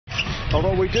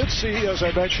Although we did see, as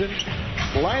I mentioned,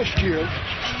 last year,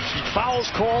 some fouls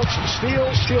called, some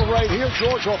steals. Steal right here.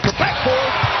 George off the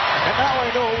backboard. And now I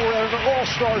know we're at an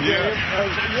all-star game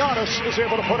as Giannis is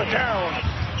able to put it down.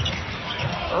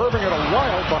 Irving in a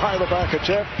wild behind-the-back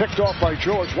attempt, picked off by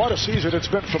George. What a season it's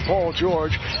been for Paul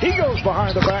George. He goes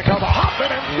behind the back on the hop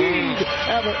and Embiid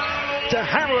to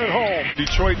hammer it home.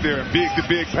 Detroit there, big to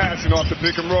big, passing off the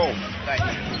pick and roll.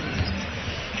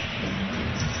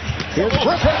 Here's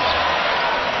Griffin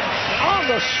on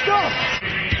the stuff.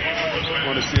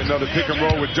 Want to see another pick and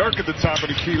roll with Dirk at the top of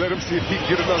the key. Let him see if he can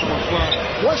get another one flying.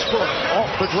 Westbrook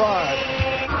off the drive.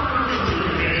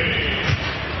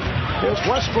 Here's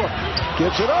Westbrook.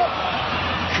 Gives it up.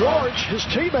 George, his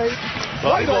teammate.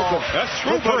 Buddy ball. That's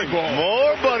true buddy ball.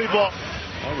 More buddy ball.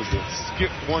 That was a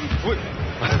skip 1 foot.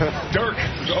 Dirk.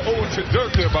 The ode to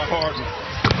Dirk there by Harden.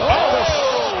 Okay.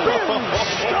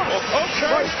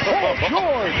 Paul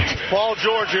George. Paul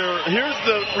George here. Here's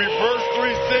the reverse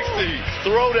 360.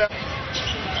 Throw down.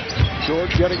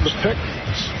 George getting the pick.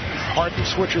 Harden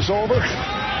switches over.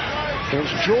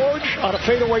 There's George on a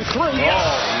fadeaway three.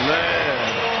 Oh,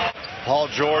 man. Paul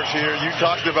George here. You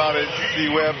talked about it,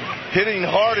 C-Web. Hitting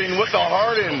Harden with the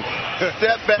Harden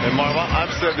step back. And Marv,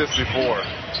 I've said this before.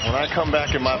 When I come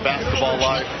back in my basketball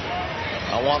life,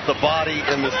 I want the body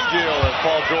and the skill as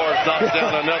Paul George knocks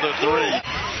down another three.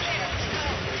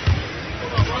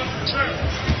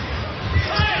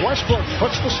 Westbrook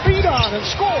puts the speed on and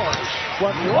scores.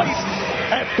 Went right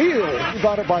at Beal.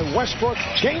 Rebounded by Westbrook.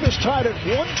 Game is tied at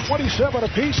 127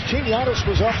 apiece. Team Giannis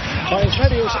was up by as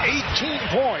many as 18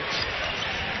 points.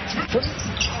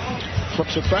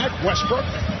 Flips it back. Westbrook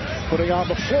putting on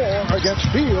the floor against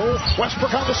Beal.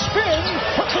 Westbrook on the spin.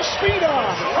 Puts the speed on.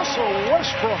 Russell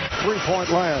Westbrook. 3-point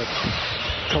land.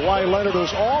 Kawhi Leonard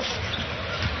is off.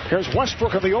 Here's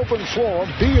Westbrook on the open floor.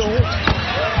 Beal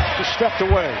just stepped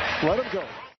away. Let him go.